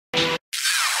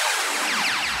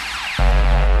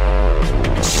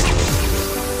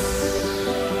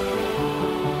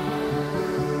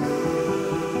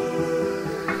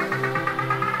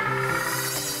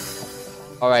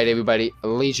Alright, everybody.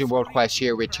 Legion World Quest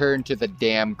here. Return to the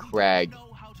damn Crag.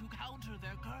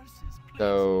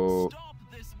 So,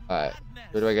 alright.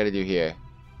 What do I gotta do here?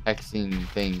 Hexing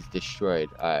things destroyed.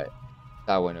 Alright.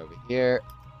 That one over here.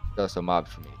 There's also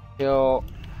mobs for me to kill.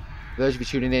 For those of you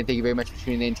tuning in, thank you very much for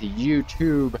tuning in to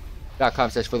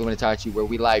youtube.com/FTWitachiPlays, where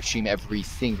we live stream every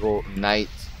single night.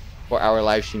 For our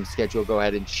live stream schedule, go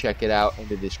ahead and check it out in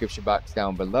the description box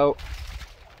down below.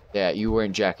 Yeah, you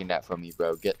weren't jacking that from me,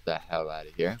 bro. Get the hell out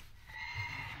of here.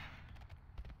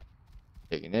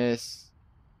 Taking this.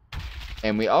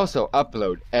 And we also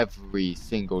upload every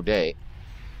single day.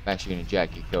 I'm actually going to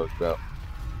jack your kills, bro.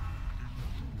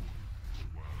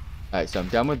 Alright, so I'm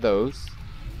done with those.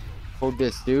 Hold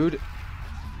this, dude.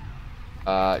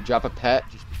 Drop a pet,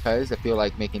 just because I feel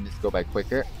like making this go by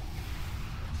quicker.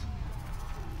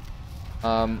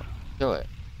 Kill it.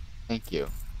 Thank you.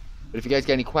 But if you guys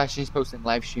got any questions, post in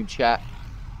live stream chat.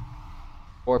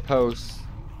 Or post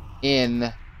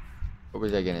in... What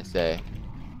was I gonna say?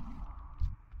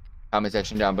 Comment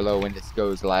section down below when this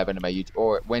goes live on my YouTube.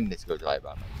 Or when this goes live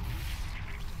on my YouTube.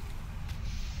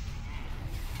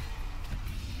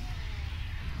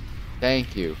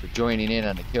 Thank you for joining in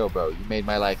on the kill, bro. You made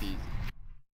my life easy.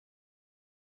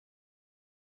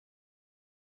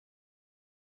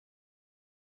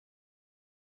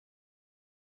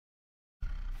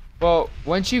 Well,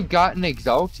 once you've gotten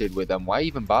exalted with them, why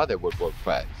even bother with world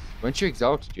quests? Once you're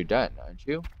exalted, you're done, aren't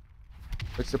you?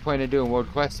 What's the point of doing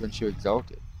world quests once you're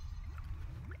exalted?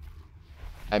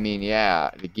 I mean,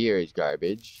 yeah, the gear is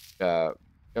garbage. Don't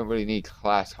really need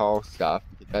class hall stuff,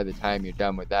 because by the time you're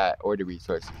done with that, order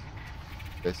resources.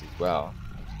 This as well.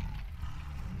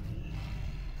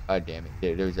 God damn it,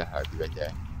 there's a harpy right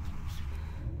there.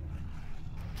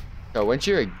 So once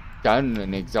you're done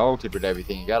and exalted with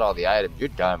everything, you got all the items, you're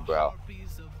done, bro.